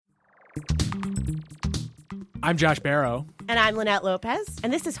I'm Josh Barrow. And I'm Lynette Lopez.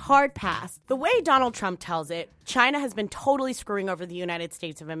 And this is Hard Pass. The way Donald Trump tells it, China has been totally screwing over the United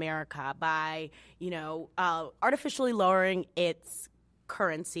States of America by, artificially lowering its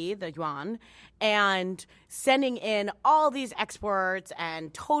currency, the yuan, and sending in all these exports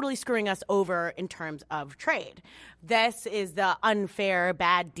and totally screwing us over in terms of trade. This is the unfair,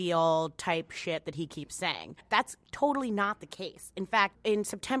 bad deal type shit that he keeps saying. That's totally not the case. In fact, in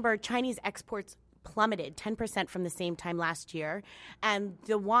September, Chinese exports plummeted 10% from the same time last year, and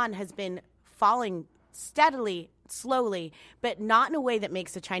the yuan has been falling steadily, slowly, but not in a way that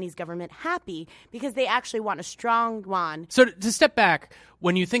makes the Chinese government happy because they actually want a strong yuan. So to step back,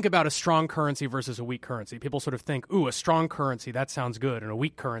 when you think about a strong currency versus a weak currency, people sort of think, ooh, a strong currency, that sounds good, and a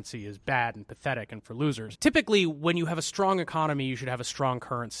weak currency is bad and pathetic and for losers. Typically, when you have a strong economy, you should have a strong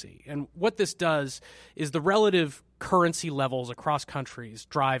currency. And what this does is the relative currency levels across countries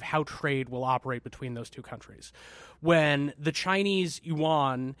drive how trade will operate between those two countries. When the Chinese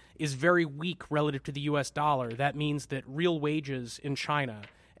yuan is very weak relative to the US dollar, that means that real wages in China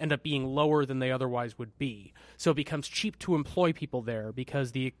end up being lower than they otherwise would be. So it becomes cheap to employ people there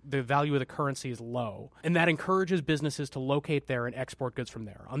because the value of the currency is low. And that encourages businesses to locate there and export goods from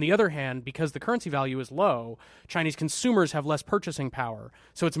there. On the other hand, because the currency value is low, Chinese consumers have less purchasing power.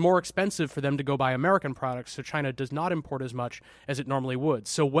 So it's more expensive for them to go buy American products, so China does not import as much as it normally would.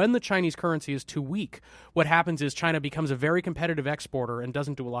 So when the Chinese currency is too weak, what happens is China becomes a very competitive exporter and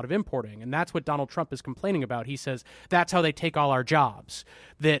doesn't do a lot of importing. And that's what Donald Trump is complaining about. He says that's how they take all our jobs.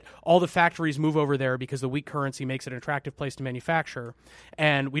 That all the factories move over there because the weak currency makes it an attractive place to manufacture,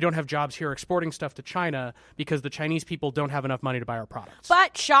 and we don't have jobs here exporting stuff to China because the Chinese people don't have enough money to buy our products.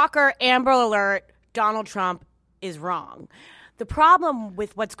 But shocker, Amber Alert, Donald Trump is wrong. The problem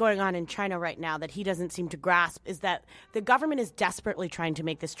with what's going on in China right now that he doesn't seem to grasp is that the government is desperately trying to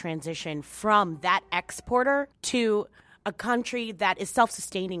make this transition from that exporter to a country that is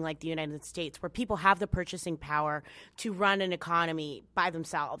self-sustaining like the United States, where people have the purchasing power to run an economy by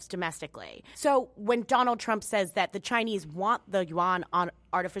themselves domestically. So when Donald Trump says that the Chinese want the yuan on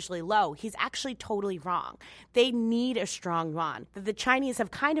artificially low, he's actually totally wrong. They need a strong yuan. The Chinese have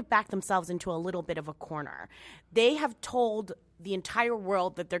kind of backed themselves into a little bit of a corner. They have told the entire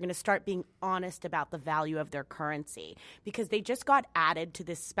world that they're going to start being honest about the value of their currency because they just got added to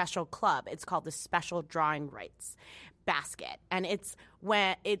this special club. It's called the Special Drawing Rights Basket, and it's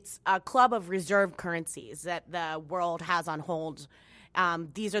a club of reserve currencies that the world has on hold.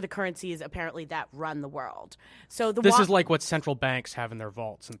 These are the currencies apparently that run the world. So this is like what central banks have in their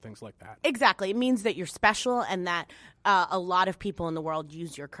vaults and things like that. Exactly. It means that you're special and that a lot of people in the world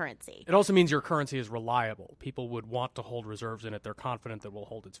use your currency. It also means your currency is reliable. People would want to hold reserves in it. They're confident that it will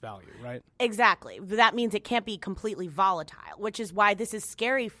hold its value, right? Exactly. That means it can't be completely volatile, which is why this is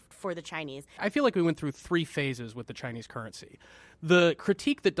scary for the Chinese. I feel like we went through three phases with the Chinese currency. The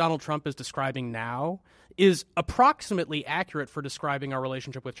critique that Donald Trump is describing now is approximately accurate for describing our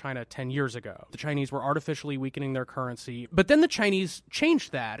relationship with China 10 years ago. The Chinese were artificially weakening their currency, but then the Chinese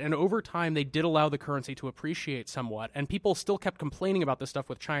changed that, and over time they did allow the currency to appreciate somewhat, and people still kept complaining about this stuff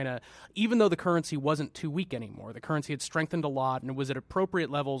with China, even though the currency wasn't too weak anymore. The currency had strengthened a lot, and it was at appropriate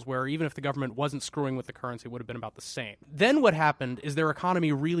levels where even if the government wasn't screwing with the currency, it would have been about the same. Then what happened is their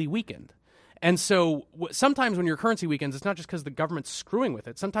economy really weakened. And so sometimes when your currency weakens, it's not just because the government's screwing with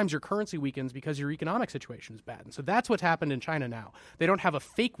it. Sometimes your currency weakens because your economic situation is bad. And so that's what's happened in China now. They don't have a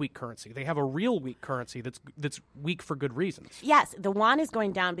fake weak currency. They have a real weak currency that's weak for good reasons. Yes, the yuan is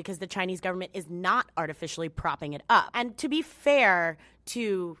going down because the Chinese government is not artificially propping it up. And to be fair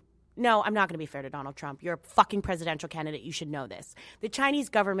to... No, I'm not going to be fair to Donald Trump. You're a fucking presidential candidate. You should know this. The Chinese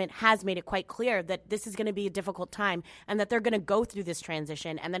government has made it quite clear that this is going to be a difficult time and that they're going to go through this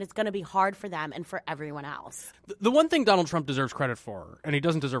transition and that it's going to be hard for them and for everyone else. The one thing Donald Trump deserves credit for, and he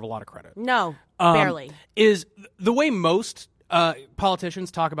doesn't deserve a lot of credit. No, barely. Is the way most politicians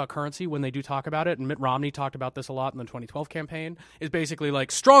talk about currency when they do talk about it, and Mitt Romney talked about this a lot in the 2012 campaign, is basically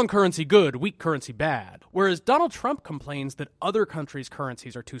like strong currency good, weak currency bad. Whereas Donald Trump complains that other countries'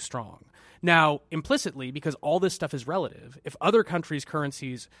 currencies are too strong. Now, implicitly, because all this stuff is relative, if other countries'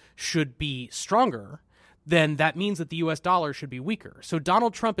 currencies should be stronger, then that means that the U.S. dollar should be weaker. So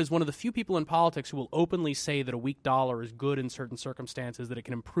Donald Trump is one of the few people in politics who will openly say that a weak dollar is good in certain circumstances, that it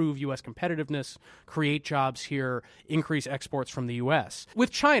can improve U.S. competitiveness, create jobs here, increase exports from the U.S.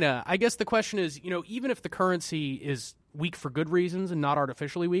 With China, I guess the question is, even if the currency is weak for good reasons and not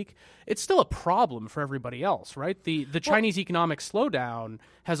artificially weak, it's still a problem for everybody else, right? The Chinese economic slowdown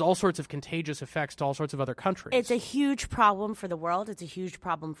has all sorts of contagious effects to all sorts of other countries. It's a huge problem for the world. It's a huge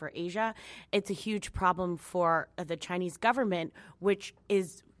problem for Asia. It's a huge problem for the Chinese government, which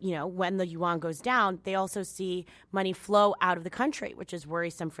is when the yuan goes down, they also see money flow out of the country, which is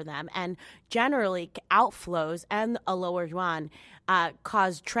worrisome for them. And generally, outflows and a lower yuan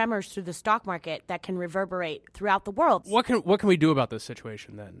cause tremors through the stock market that can reverberate throughout the world. What can we do about this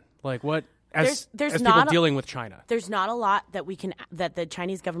situation then? Like what? As there's people dealing with China, there's not a lot that the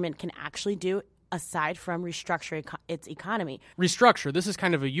Chinese government can actually do aside from restructuring its economy. Restructure. This is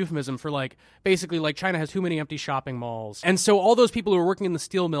kind of a euphemism for basically China has too many empty shopping malls. And so all those people who are working in the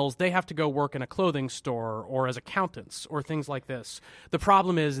steel mills, they have to go work in a clothing store or as accountants or things like this. The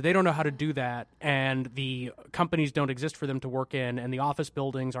problem is they don't know how to do that, and the companies don't exist for them to work in, and the office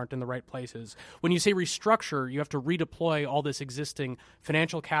buildings aren't in the right places. When you say restructure, you have to redeploy all this existing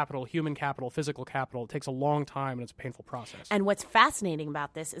financial capital, human capital, physical capital. It takes a long time, and it's a painful process. And what's fascinating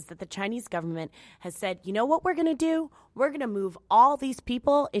about this is that the Chinese government has said, you know what we're going to do? We're going to move all these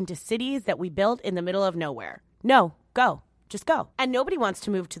people into cities that we built in the middle of nowhere. No, go. Just go. And nobody wants to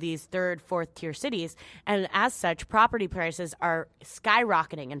move to these third, fourth tier cities. And as such, property prices are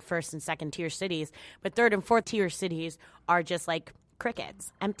skyrocketing in first and second tier cities. But third and fourth tier cities are just like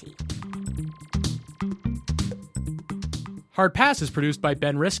crickets, empty. Hard Pass is produced by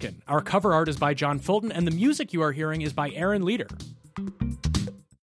Ben Riskin. Our cover art is by John Fulton, and the music you are hearing is by Aaron Leader.